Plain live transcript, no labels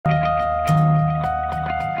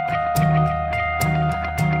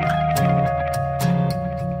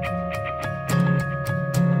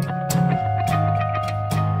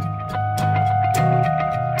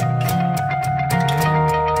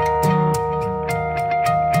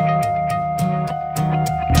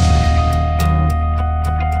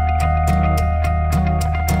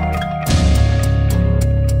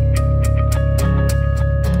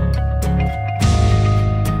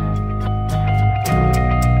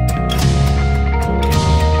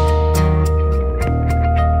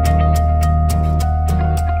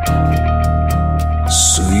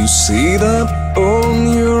sit up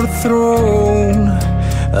on your throne,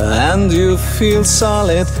 and you feel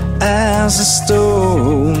solid as a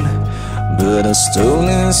stone, but a stone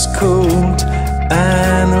is cold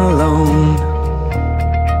and alone.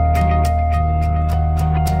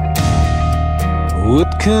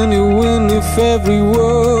 What can you win if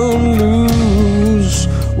everyone lose?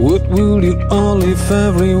 What will you all if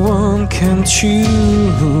everyone can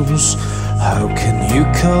choose? How can you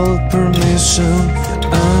call permission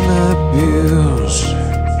an abuse?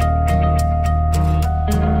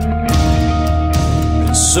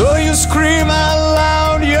 So you scream out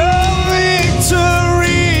loud your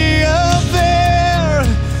victory up there,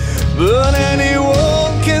 but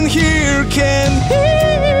anyone can hear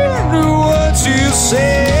what you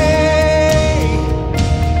say.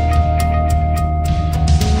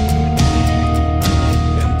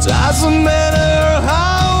 It doesn't matter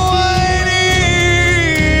how wide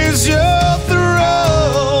is your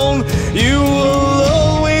throne, you will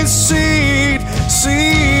always sit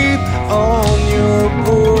on your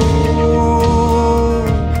boat.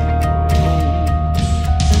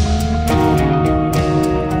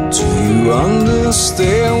 Do you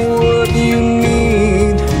understand what you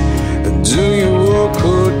need? Do you walk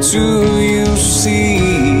or do you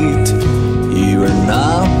sit? You are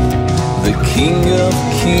not the King of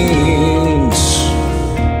Kings.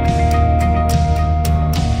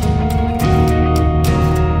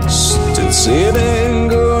 Still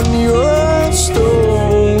sitting on your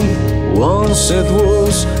stone. Once it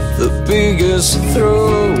was the biggest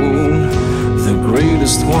throne, the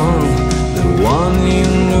greatest one, the one you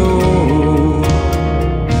know.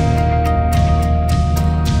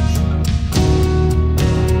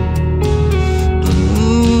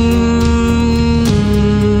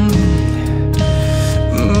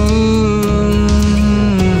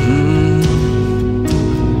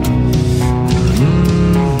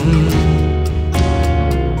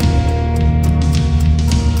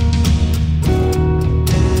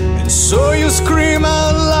 Scream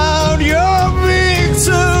out loud your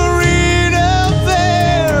victory up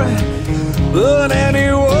there, but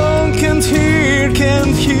anyone can't hear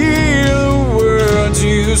the words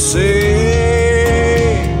you say.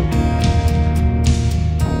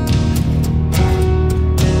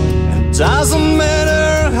 It doesn't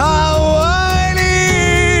matter how wide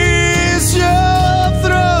is your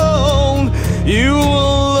throne, you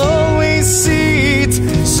will always sit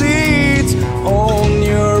on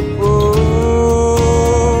your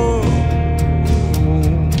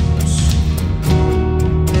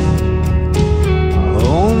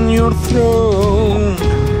throne,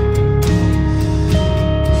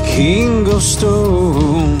 King of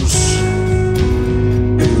stones,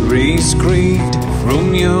 erase greed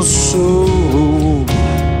from your soul.